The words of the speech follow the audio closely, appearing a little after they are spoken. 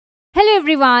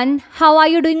everyone, how are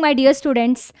you doing, my dear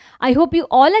students? I hope you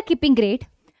all are keeping great.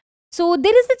 So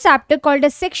there is a chapter called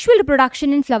as Sexual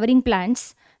Reproduction in Flowering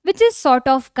Plants, which is sort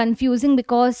of confusing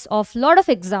because of lot of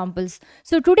examples.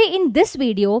 So today in this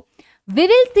video, we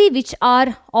will see which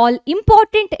are all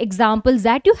important examples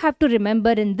that you have to remember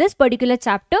in this particular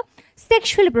chapter,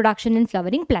 Sexual Reproduction in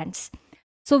Flowering Plants.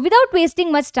 So without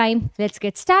wasting much time, let's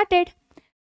get started.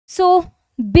 So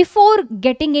before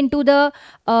getting into the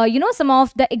some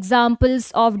of the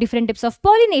examples of different types of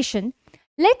pollination,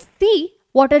 let's see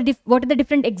what are the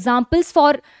different examples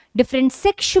for different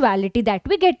sexuality that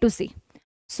we get to see.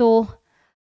 So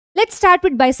let's start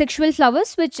with bisexual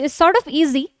flowers, which is sort of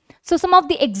easy. So some of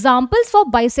the examples for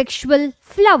bisexual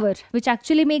flower, which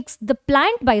actually makes the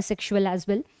plant bisexual as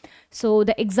well. So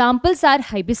the examples are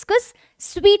hibiscus,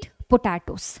 sweet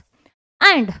potatoes.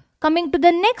 And coming to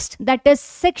the next, that is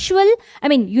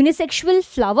unisexual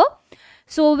flower.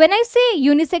 So when I say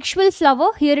unisexual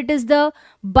flower, here it is the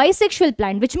bisexual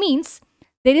plant, which means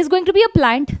there is going to be a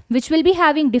plant which will be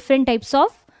having different types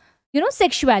of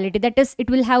sexuality. That is, it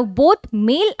will have both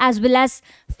male as well as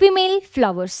female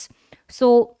flowers.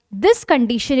 So this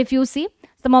condition, if you see,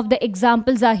 some of the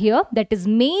examples are here, that is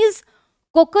maize,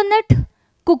 coconut,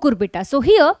 cucurbita. So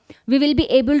here we will be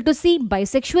able to see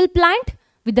bisexual plant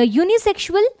with the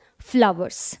unisexual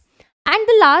flowers. And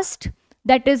the last,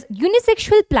 that is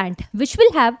unisexual plant, which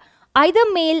will have either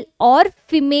male or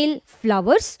female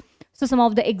flowers. So some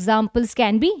of the examples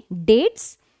can be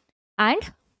dates and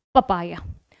papaya.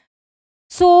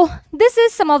 So these are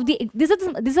some of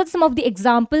the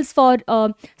examples for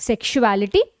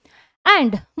sexuality.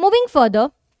 And moving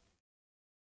further,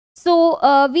 so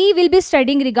we will be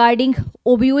studying regarding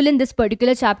ovule in this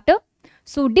particular chapter.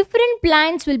 So different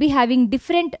plants will be having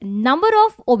different number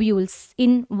of ovules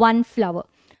in one flower.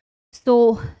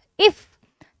 So if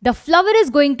the flower is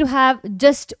going to have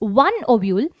just one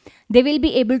ovule, they will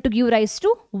be able to give rise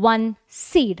to one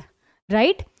seed,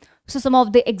 right? So some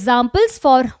of the examples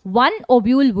for one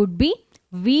ovule would be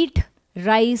wheat,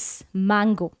 rice,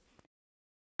 mango.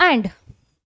 And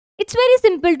it's very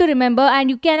simple to remember, and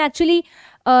you can actually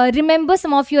remember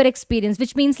some of your experience,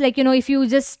 which means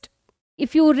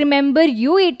if you remember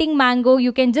you eating mango,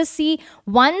 you can just see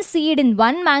one seed in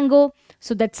one mango.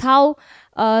 So that's how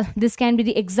this can be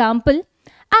the example.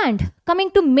 And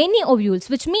coming to many ovules,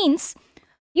 which means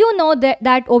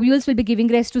that ovules will be giving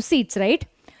rise to seeds, right?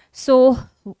 So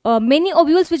many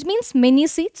ovules, which means many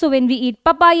seeds. So when we eat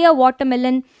papaya,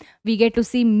 watermelon, we get to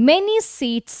see many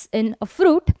seeds in a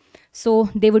fruit. So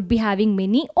they would be having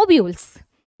many ovules.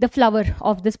 The flower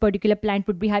of this particular plant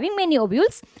would be having many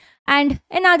ovules. And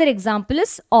another example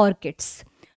is orchids.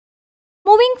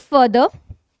 Moving further,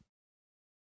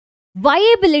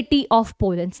 viability of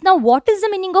pollens. Now, what is the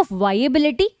meaning of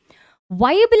viability?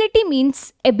 Viability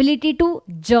means ability to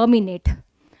germinate.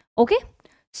 Okay.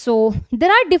 So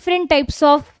there are different types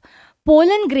of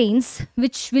pollen grains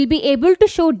which will be able to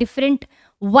show different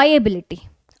viability.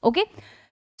 Okay.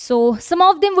 So some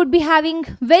of them would be having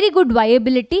very good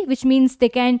viability, which means they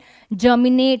can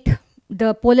germinate.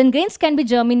 The pollen grains can be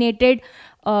germinated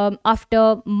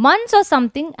after months or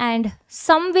something, and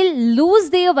some will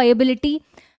lose their viability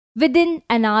within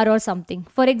an hour or something.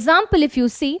 For example, if you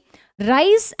see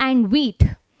rice and wheat,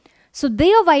 so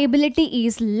their viability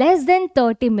is less than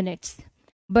 30 minutes.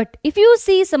 But if you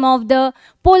see some of the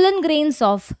pollen grains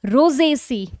of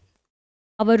Rosaceae,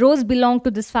 our rose belong to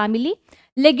this family,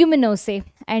 Leguminosae,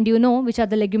 and you know which are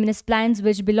the leguminous plants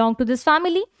which belong to this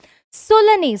family,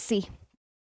 Solanaceae.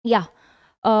 Yeah,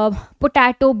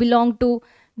 potato belong to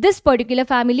this particular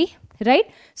family, right?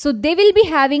 So they will be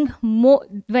having more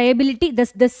viability.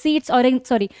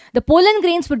 The pollen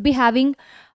grains would be having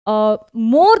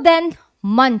more than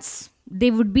months.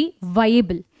 They would be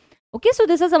viable. Okay, so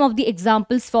these are some of the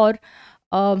examples for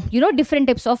different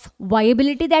types of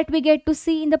viability that we get to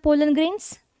see in the pollen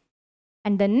grains.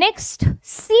 And the next,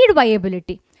 seed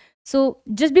viability. So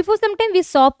just before some time we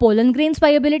saw pollen grains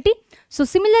viability. So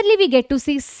similarly we get to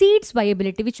see seeds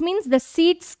viability, which means the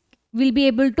seeds will be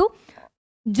able to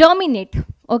germinate.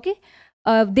 Okay,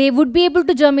 they would be able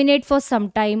to germinate for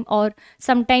some time, or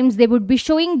sometimes they would be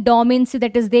showing dormancy,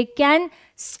 that is they can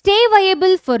stay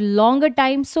viable for longer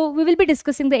time. So we will be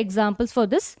discussing the examples for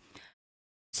this.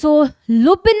 So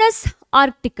Lupinus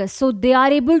arcticus, so they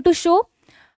are able to show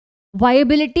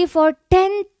viability for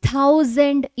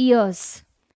 10,000 years.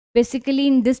 Basically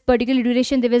in this particular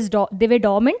duration they were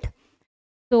dormant.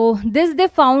 So this they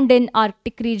found in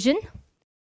Arctic region,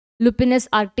 Lupinus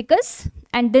arcticus,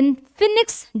 and then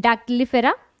Phoenix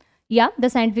dactylifera, the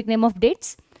scientific name of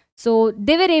dates. So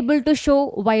they were able to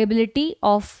show viability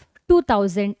of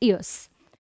 2000 years.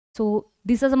 So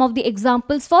these are some of the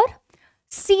examples for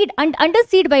seed, and under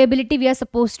seed viability we are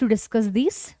supposed to discuss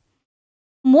these.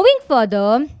 Moving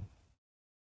further,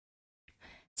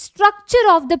 structure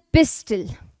of the pistil.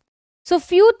 So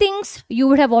few things you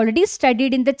would have already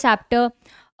studied in the chapter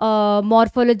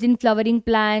morphology in flowering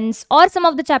plants, or some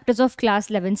of the chapters of class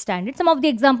 11 standard. Some of the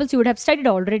examples you would have studied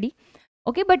already.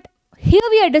 Okay, but here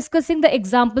we are discussing the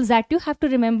examples that you have to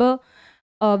remember,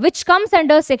 which comes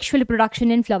under sexual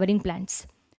reproduction in flowering plants.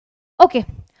 Okay,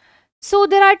 so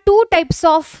there are two types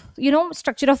of,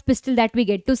 structure of pistil that we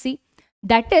get to see.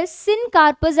 That is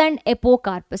syncarpus and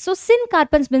apocarpus. So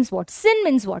syncarpus means what? Syn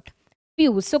means what?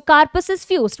 Fused. So carpus is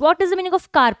fused. What is the meaning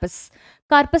of carpus?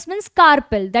 Carpus means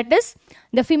carpel. That is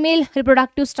the female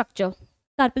reproductive structure.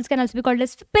 Carpels can also be called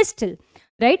as pistil,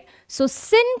 right? So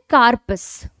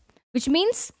syncarpus, which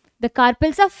means the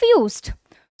carpels are fused.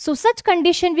 So such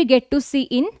condition we get to see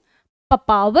in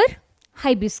papaver,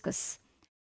 hibiscus.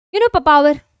 You know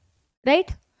papaver,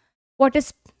 right? What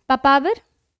is papaver?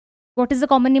 What is the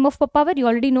common name of papaver? You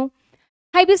already know.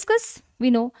 Hibiscus, we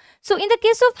know. So in the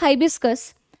case of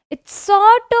hibiscus, it's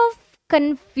sort of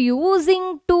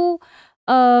confusing to,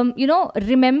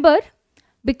 remember,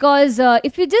 because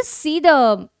if you just see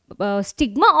the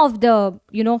stigma of the,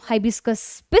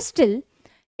 hibiscus pistil,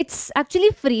 it's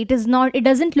actually free. It is not, it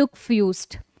doesn't look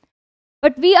fused.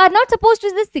 But we are not supposed to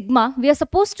see the stigma. We are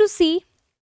supposed to see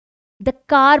the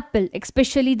carpel,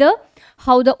 especially the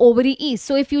how the ovary is.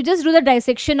 So if you just do the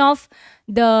dissection of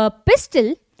the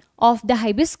pistil of the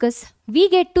hibiscus, we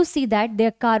get to see that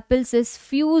their carpels is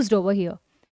fused over here,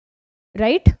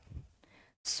 right?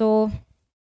 So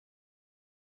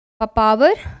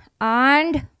papaver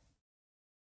and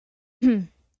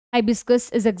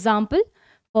hibiscus is example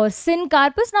for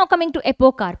syncarpus. Now coming to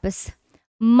apocarpus,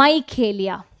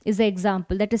 Michaelia is the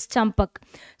example, that is champak.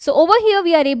 So over here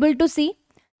we are able to see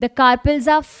the carpels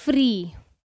are free.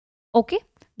 Okay,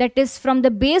 that is from the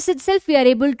base itself we are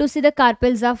able to see the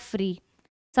carpels are free.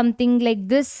 Something like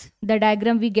this, the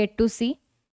diagram we get to see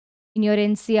in your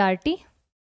NCERT,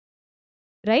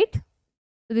 right?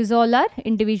 So these all are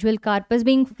individual carpels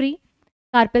being free.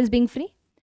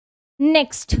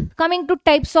 Next, coming to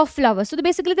types of flowers. So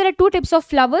basically there are two types of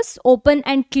flowers, open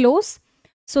and close.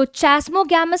 So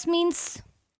chasmogamous means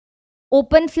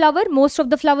open flower. Most of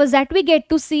the flowers that we get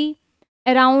to see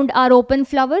around are open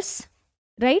flowers,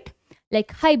 right?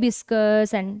 Like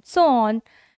hibiscus and so on.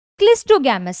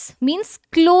 Clistogamous means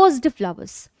closed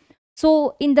flowers.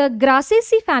 So in the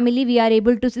Grassaceae family, we are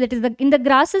able to see, that is in the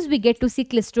grasses we get to see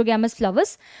clistogamous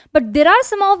flowers. But there are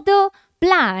some of the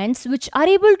plants which are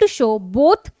able to show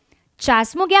both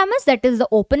chasmogamous, that is the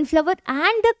open flower,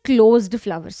 and the closed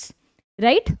flowers,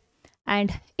 right?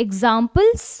 And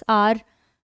examples are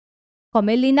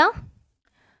Commelina,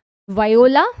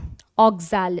 Viola,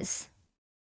 Oxalis.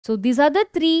 So these are the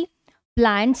three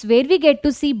plants where we get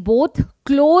to see both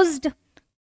closed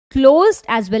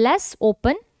as well as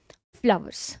open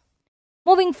flowers.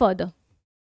 Moving further.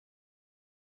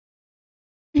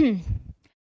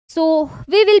 So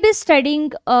we will be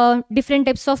studying different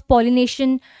types of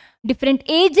pollination, different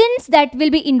agents that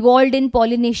will be involved in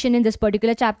pollination in this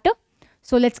particular chapter.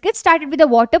 So let's get started with the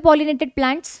water pollinated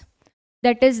plants.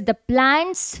 That is the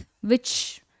plants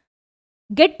which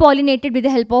get pollinated with the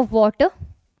help of water.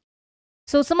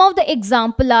 So some of the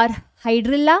example are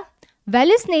Hydrilla,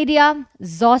 Vallisneria,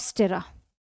 Zostera.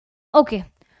 Okay,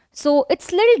 so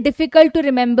it's little difficult to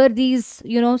remember these,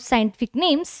 scientific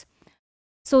names.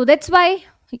 So that's why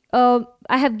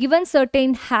I have given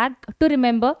certain hack to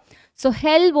remember. So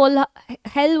Helmholtz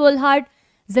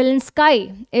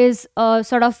Zelenski is a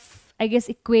sort of, I guess,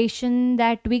 equation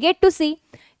that we get to see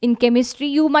in chemistry.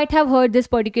 You might have heard this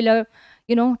particular,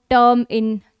 term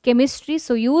in chemistry.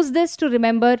 So use this to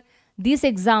remember this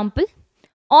example.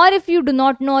 Or if you do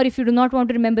not know, or if you do not want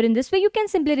to remember in this way, you can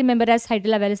simply remember as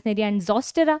Hydrilla, Vallisneria and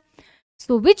Zostera.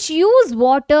 So which use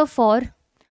water for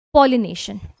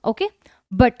pollination. Okay.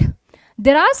 But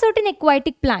there are certain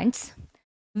aquatic plants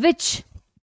which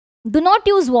do not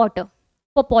use water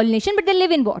for pollination, but they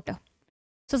live in water.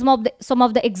 So some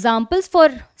of the examples for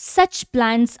such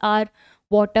plants are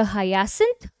water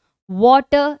hyacinth,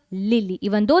 water lily.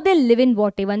 Even though they live in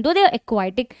water, even though they are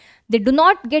aquatic, they do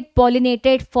not get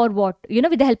pollinated for water,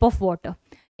 with the help of water.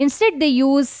 Instead, they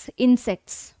use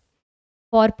insects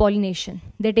for pollination.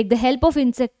 They take the help of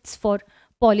insects for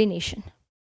pollination.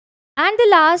 And the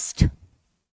last,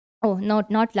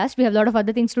 not last, we have a lot of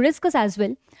other things to discuss as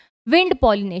well. Wind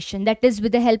pollination, that is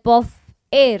with the help of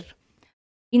air.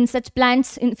 In such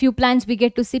plants, in few plants, we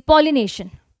get to see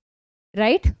pollination,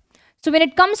 right? So when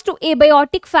it comes to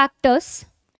abiotic factors,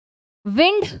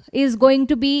 wind is going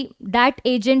to be that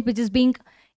agent which is being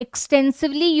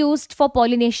extensively used for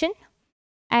pollination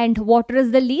and water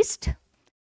is the least.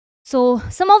 So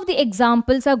some of the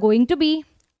examples are going to be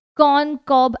corn,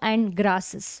 cob and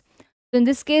grasses. So in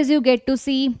this case, you get to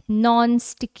see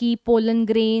non-sticky pollen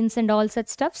grains and all such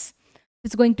stuffs.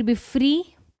 It's going to be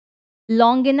free,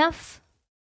 long enough,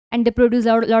 and they produce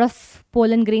a lot of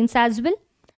pollen grains as well.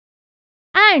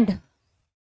 And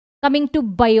coming to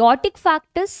biotic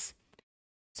factors,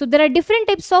 so there are different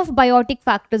types of biotic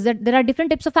factors. There are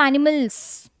different types of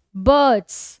animals,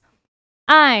 birds,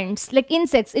 ants, like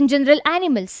insects, in general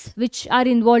animals, which are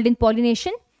involved in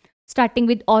pollination, starting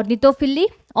with ornithophily.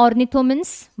 Ornitho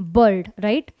means bird,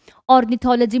 right?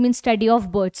 Ornithology means study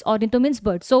of birds. Ornitho means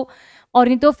bird. So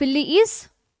ornithophily is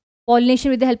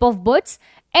pollination with the help of birds.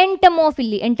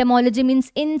 Entomophily, entomology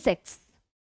means insects,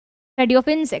 study of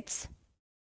insects.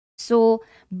 So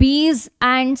bees,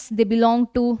 ants, they belong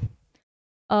to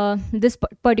this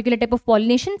particular type of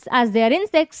pollinations. As they are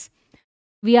insects,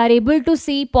 we are able to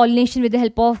see pollination with the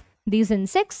help of these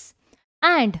insects.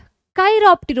 And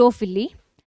chiropterophily,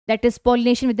 that is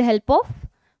pollination with the help of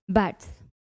bats.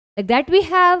 Like that we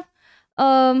have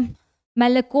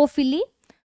malacophily,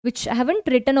 which I haven't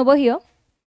written over here.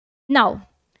 Now,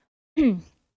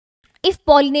 if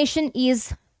pollination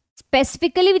is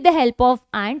specifically with the help of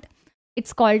ant,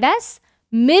 it's called as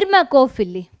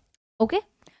myrmecophily. Okay,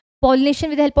 pollination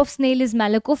with the help of snail is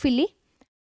malacophily.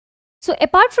 So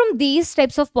apart from these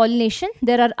types of pollination,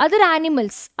 there are other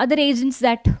animals, other agents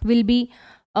that will be,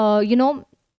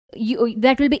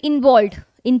 that will be involved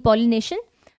in pollination.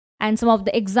 And some of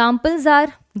the examples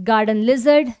are garden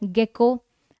lizard, gecko,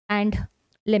 and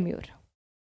lemur.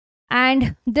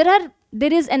 And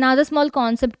there is another small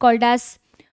concept called as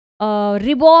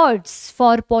rewards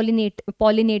for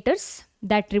pollinators.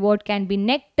 That reward can be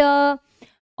nectar,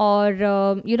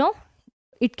 or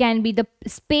it can be the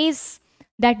space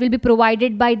that will be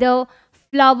provided by the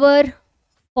flower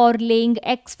for laying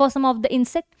eggs for some of the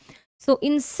insect. So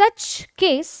in such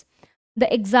case,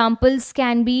 the examples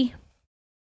can be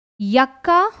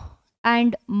yucca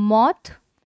and moth.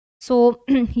 So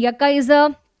yucca is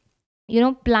a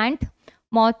plant,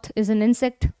 moth is an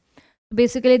insect.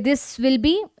 Basically this will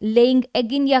be laying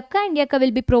egg in yucca, and yucca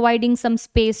will be providing some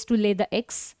space to lay the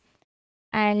eggs.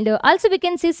 And also we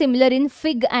can see similar in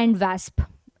fig and wasp.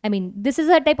 I mean, this is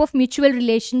a type of mutual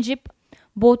relationship.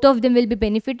 Both of them will be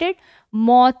benefited.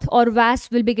 Moth or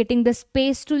wasp will be getting the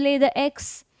space to lay the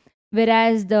eggs,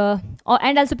 whereas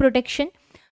and also protection.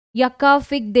 Yucca,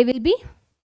 fig, they will be,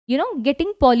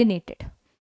 getting pollinated.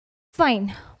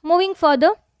 Fine. Moving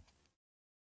further,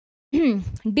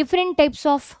 different types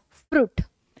of fruit.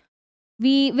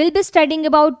 We will be studying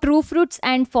about true fruits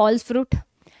and false fruit.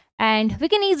 And we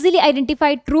can easily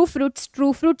identify true fruits.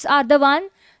 True fruits are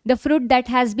the fruit that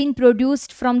has been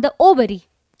produced from the ovary.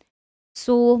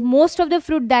 So most of the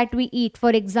fruit that we eat,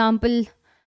 for example,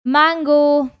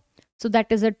 mango, so that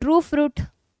is a true fruit.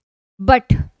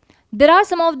 But there are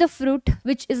some of the fruit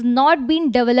which is not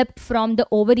being developed from the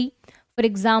ovary. For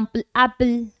example,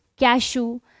 apple,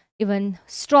 cashew, even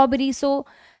strawberry. So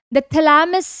the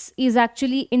thalamus is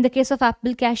actually, in the case of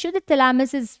apple, cashew, the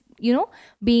thalamus is,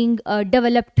 being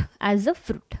developed as a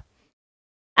fruit.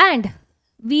 And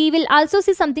we will also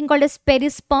see something called as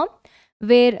perisperm,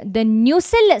 where the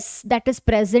nucellus that is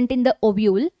present in the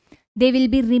ovule, they will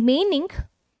be remaining,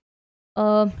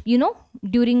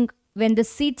 during when the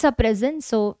seeds are present.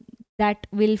 So that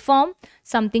will form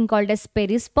something called as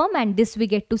perisperm, and this we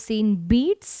get to see in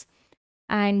beets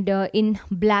and in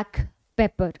black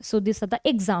pepper. So these are the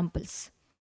examples.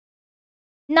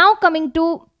 Now coming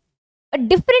to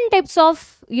different types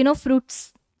of,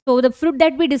 fruits. So the fruit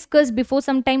that we discussed before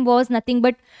some time was nothing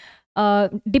but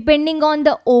depending on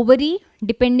the ovary,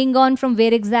 depending on from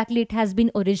where exactly it has been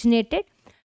originated.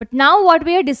 But now what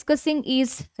we are discussing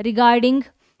is regarding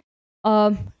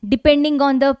depending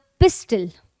on the pistil,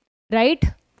 right?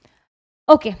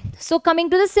 Okay, so coming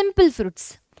to the simple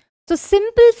fruits. So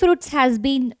simple fruits has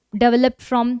been developed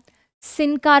from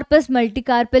Syncarpus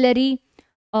multicarpellary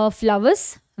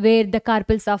flowers, where the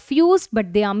carpels are fused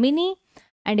but they are many.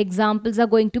 And examples are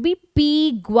going to be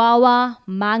pea, guava,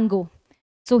 mango.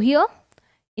 So here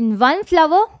in one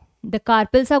flower, the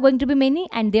carpels are going to be many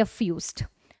and they are fused.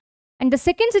 And the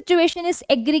second situation is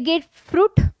aggregate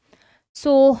fruit.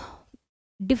 So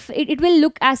it will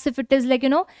look as if it is like,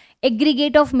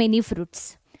 aggregate of many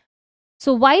fruits.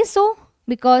 So why so?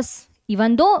 Because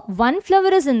even though one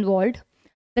flower is involved,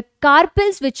 the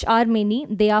carpels, which are many,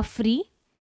 they are free.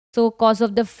 So cause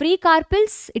of the free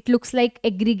carpels, it looks like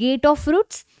aggregate of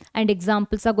fruits, and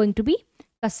examples are going to be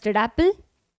custard apple,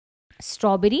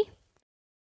 strawberry,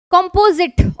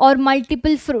 composite or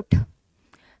multiple fruit.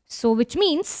 So which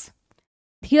means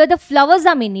here the flowers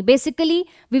are many. Basically,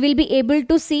 we will be able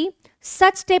to see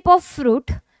such type of fruit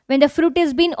when the fruit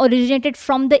is being originated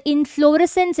from the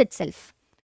inflorescence itself.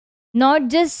 Not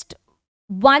just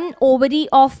one ovary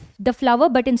of the flower,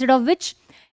 but instead of which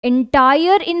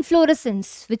entire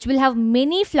inflorescence, which will have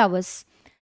many flowers,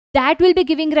 that will be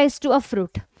giving rise to a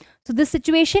fruit. So this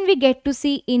situation we get to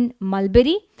see in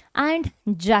mulberry and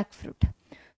jackfruit.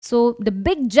 So the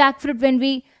big jackfruit, when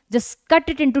we just cut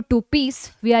it into two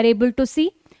pieces, we are able to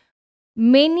see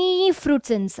many fruits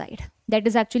inside. That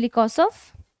is actually cause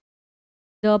of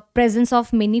the presence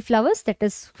of many flowers. That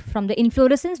is, from the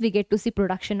inflorescence we get to see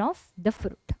production of the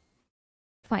fruit.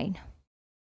 Fine.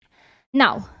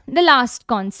 Now the last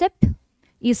concept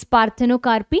is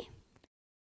Parthenocarpi.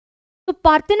 So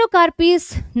Parthenocarpi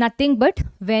is nothing but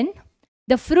when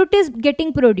the fruit is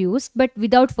getting produced but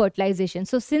without fertilization.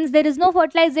 So since there is no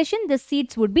fertilization, the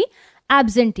seeds would be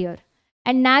absent here.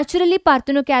 And naturally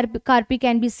Parthenocarpi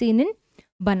can be seen in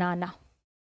banana.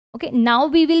 Okay, now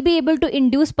we will be able to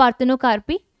induce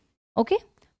Parthenocarpi. Okay,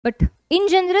 but in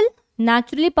general,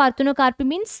 naturally Parthenocarpi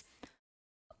means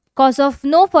cause of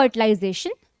no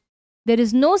fertilization. There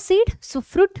is no seed, so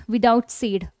fruit without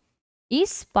seed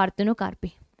is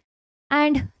Parthenocarpi.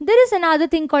 And there is another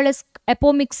thing called as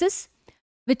apomixis,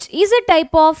 which is a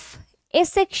type of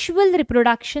asexual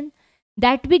reproduction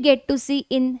that we get to see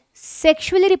in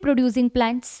sexually reproducing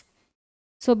plants.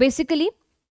 So basically,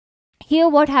 here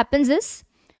what happens is,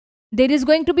 there is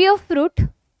going to be a fruit,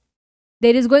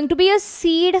 there is going to be a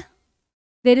seed,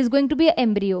 there is going to be an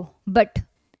embryo, but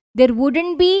there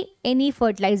wouldn't be any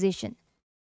fertilization.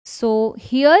 So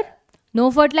here, no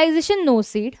fertilization, no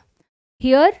seed.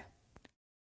 Here,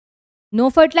 no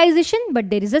fertilization, but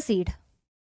there is a seed.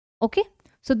 Okay,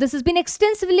 so this has been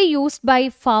extensively used by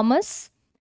farmers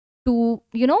to,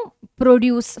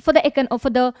 produce for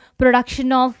the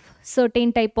production of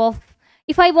certain type of.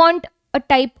 If I want a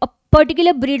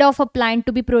particular breed of a plant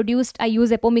to be produced, I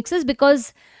use apomixis,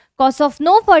 because cause of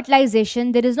no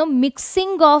fertilization, there is no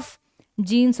mixing of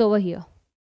genes over here.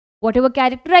 Whatever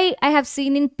character I have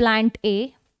seen in plant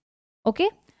A, okay,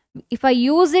 if I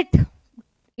use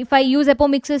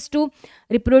apomixis to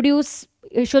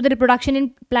show the reproduction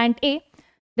in plant A,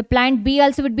 the plant B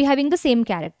also would be having the same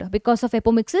character because of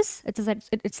apomixis.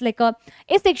 It's like a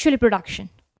asexual reproduction.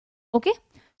 Okay,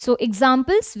 so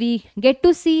examples, we get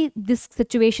to see this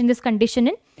situation, this condition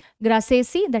in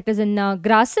Grassaceae, that is in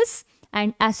grasses,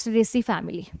 and Asteraceae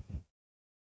family.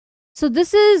 So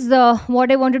this is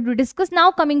what I wanted to discuss.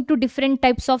 Now coming to different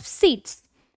types of seeds.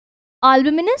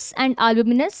 Albuminous and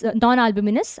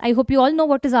non-albuminous. I hope you all know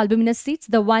what is albuminous seeds.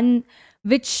 The one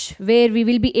where we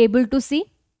will be able to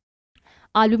see.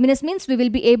 Albuminous means we will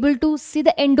be able to see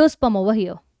the endosperm over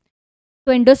here.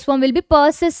 So endosperm will be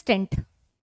persistent.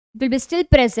 It will be still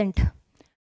present.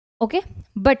 Okay.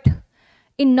 But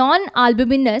in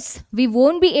non-albuminous, we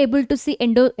won't be able to see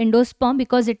endosperm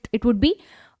because it would be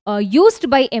used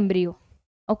by embryo.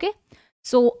 Okay.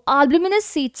 So albuminous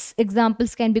seeds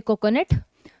examples can be coconut.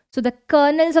 So the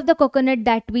kernels of the coconut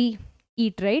that we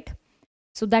eat, right?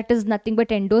 So that is nothing but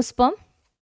endosperm.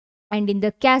 And in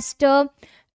the castor,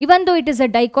 even though it is a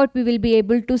dicot, we will be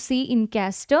able to see in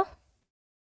castor,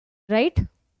 right?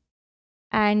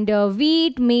 And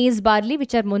wheat, maize, barley,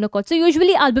 which are monocots. So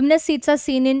usually albuminous seeds are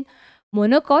seen in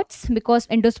monocots because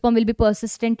endosperm will be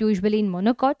persistent usually in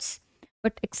monocots,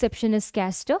 but exception is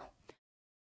castor.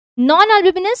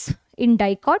 Non-albuminous in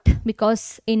dicot,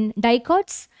 because in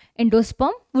dicots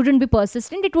endosperm wouldn't be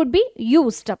persistent, it would be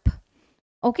used up.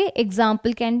 Okay,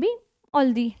 example can be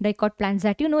all the dicot plants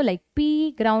that you know, like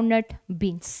pea, groundnut,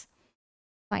 beans.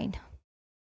 Fine.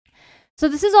 So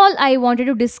this is all I wanted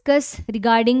to discuss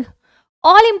regarding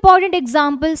all important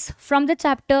examples from the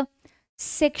chapter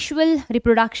Sexual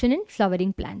Reproduction in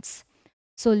Flowering Plants.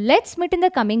 So let's meet in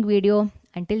the coming video.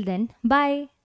 Until then, bye.